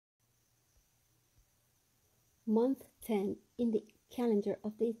Month 10 in the calendar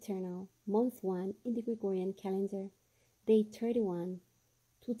of the Eternal, Month 1 in the Gregorian calendar, Day 31,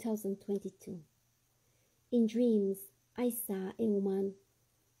 2022. In dreams, I saw a woman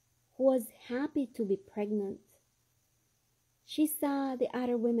who was happy to be pregnant. She saw the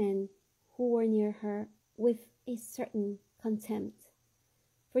other women who were near her with a certain contempt,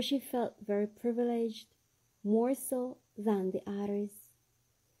 for she felt very privileged, more so than the others.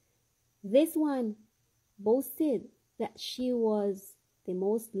 This one boasted that she was the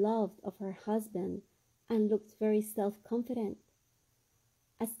most loved of her husband and looked very self-confident.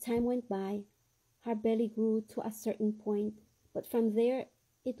 As time went by, her belly grew to a certain point, but from there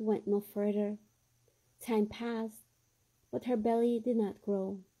it went no further. Time passed, but her belly did not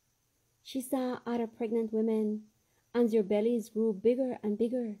grow. She saw other pregnant women, and their bellies grew bigger and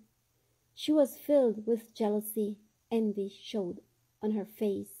bigger. She was filled with jealousy. Envy showed on her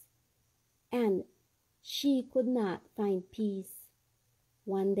face, and she could not find peace.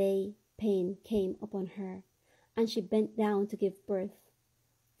 One day, pain came upon her, and she bent down to give birth.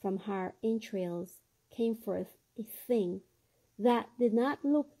 From her entrails came forth a thing that did not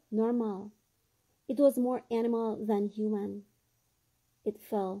look normal. It was more animal than human. It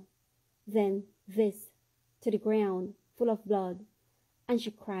fell, then this, to the ground, full of blood, and she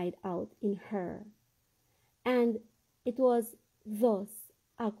cried out in horror. And it was thus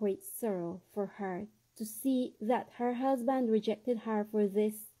a great sorrow for her to see that her husband rejected her for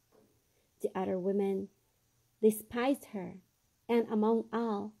this. The other women despised her, and among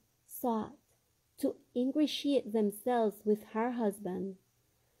all sought to ingratiate themselves with her husband.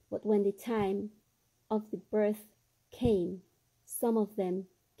 But when the time of the birth came, some of them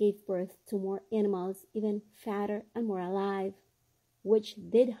gave birth to more animals, even fatter and more alive, which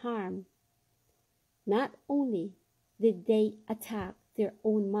did harm. Not only did they attack their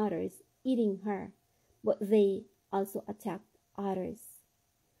own mothers, eating her, but they also attacked others.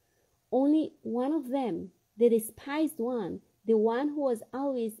 Only one of them, the despised one, the one who was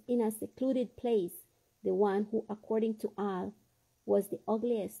always in a secluded place, the one who, according to all, was the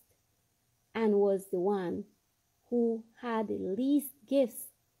ugliest, and was the one who had the least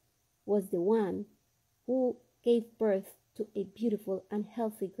gifts, was the one who gave birth to a beautiful and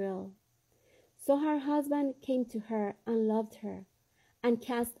healthy girl. So her husband came to her and loved her, and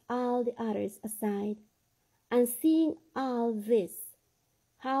cast all the others aside. And seeing all this,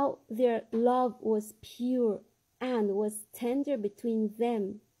 how their love was pure and was tender between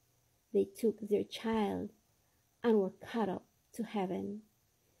them, they took their child and were caught up to heaven.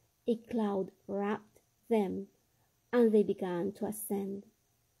 A cloud wrapped them, and they began to ascend.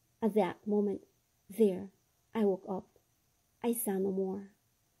 At that moment, there, I woke up. I saw no more.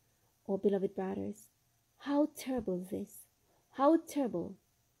 Oh, beloved brothers, how terrible this! How terrible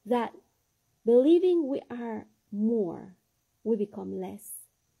that believing we are more, we become less.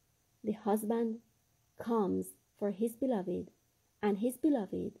 The husband comes for his beloved, and his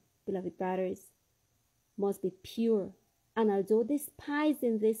beloved, beloved brothers, must be pure, and although despised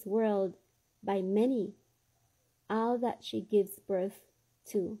in this world by many, all that she gives birth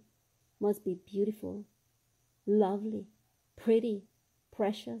to must be beautiful, lovely, pretty,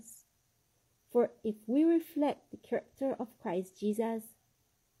 precious. For if we reflect the character of Christ Jesus,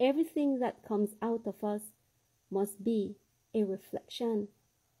 everything that comes out of us must be a reflection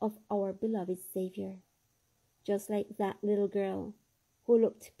of our beloved Savior. Just like that little girl who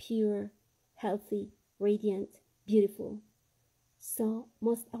looked pure, healthy, radiant, beautiful, so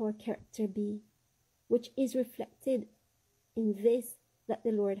must our character be, which is reflected in this that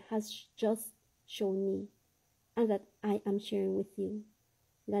the Lord has just shown me and that I am sharing with you.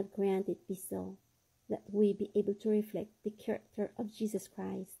 God grant it be so, that we be able to reflect the character of Jesus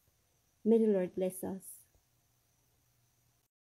Christ. May the Lord bless us.